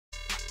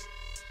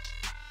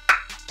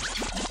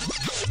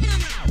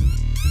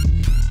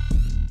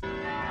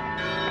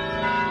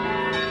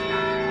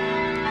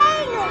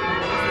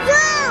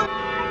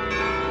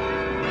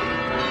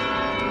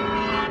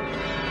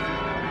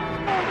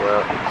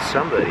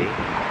lady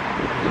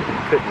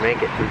couldn't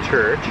make it to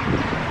church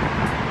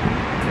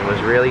and was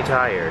really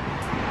tired.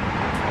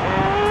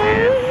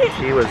 And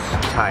she was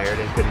tired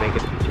and couldn't make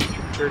it to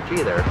church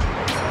either.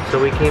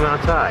 So we came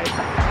outside.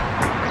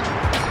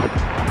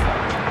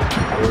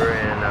 We're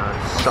in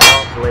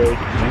Salt Lake,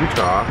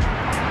 Utah,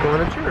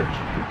 going to church.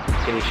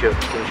 Can you show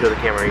the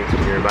camera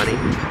your bunny?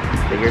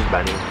 So here's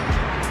Bunny.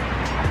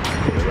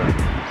 Here, look.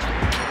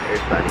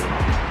 There's Bunny.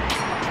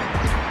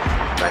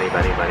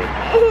 Bunny.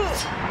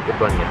 Give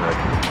Bunny a hug.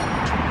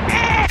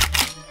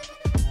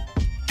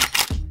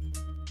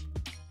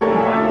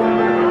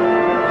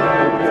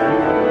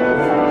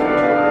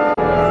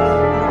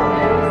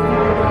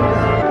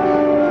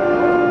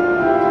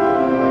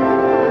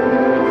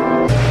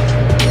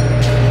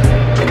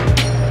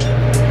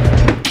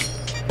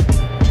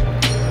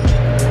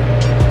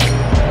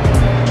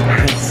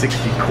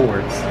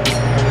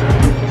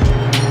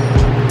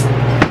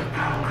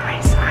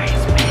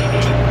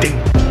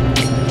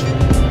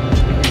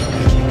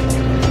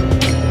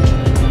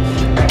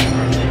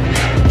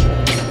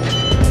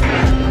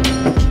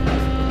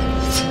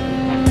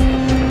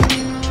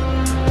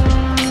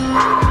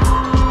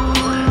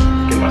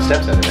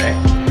 Steps in today.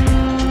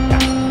 Yeah.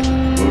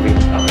 Moving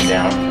up and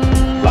down.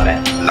 Love it.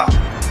 Love.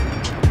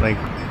 Like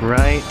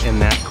right in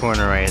that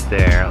corner right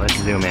there. Let's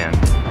zoom in.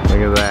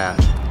 Look at that.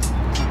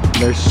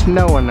 There's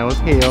snow on those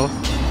hills.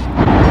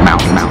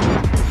 Mountain.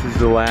 This is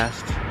the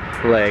last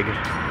leg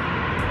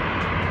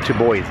to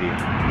Boise.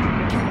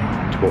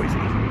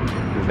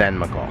 Then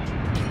McCall.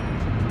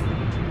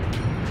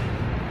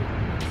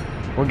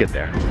 We'll get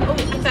there. Oh,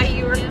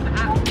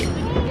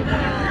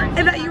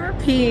 I thought you were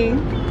peeing.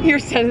 You're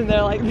standing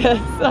there like this.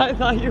 I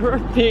thought you were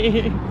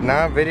peeing.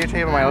 Now I'm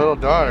videotaping my little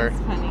daughter.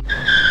 That's funny.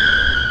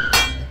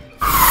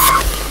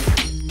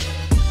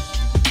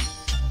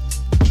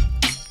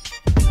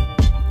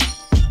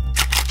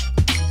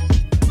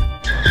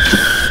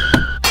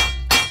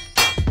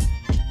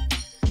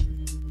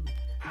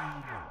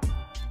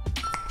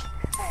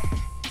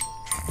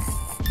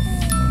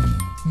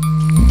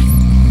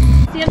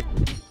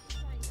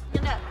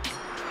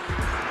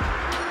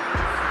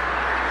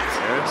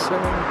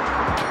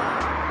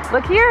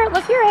 Look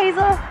here,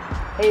 Hazel.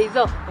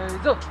 Hazel.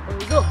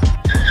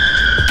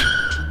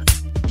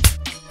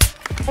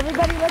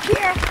 Everybody look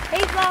here.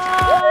 Hazel.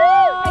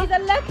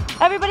 Hazel, look.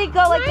 Everybody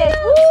go like this.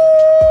 Woo!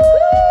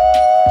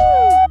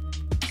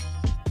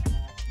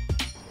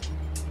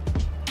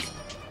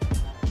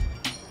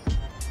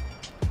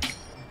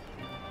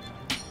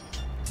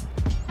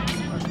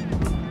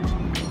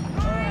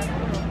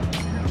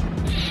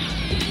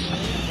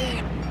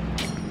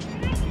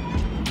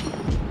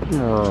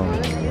 Oh.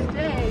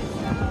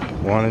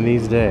 One of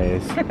these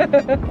days.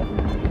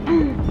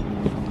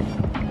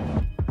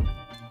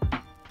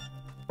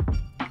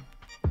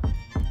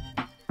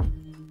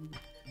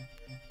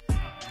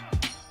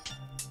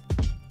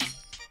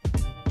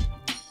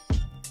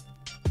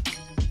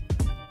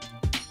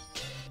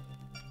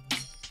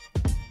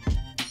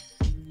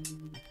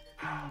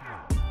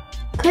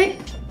 Click.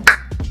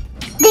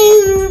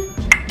 Ding.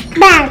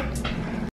 Bang.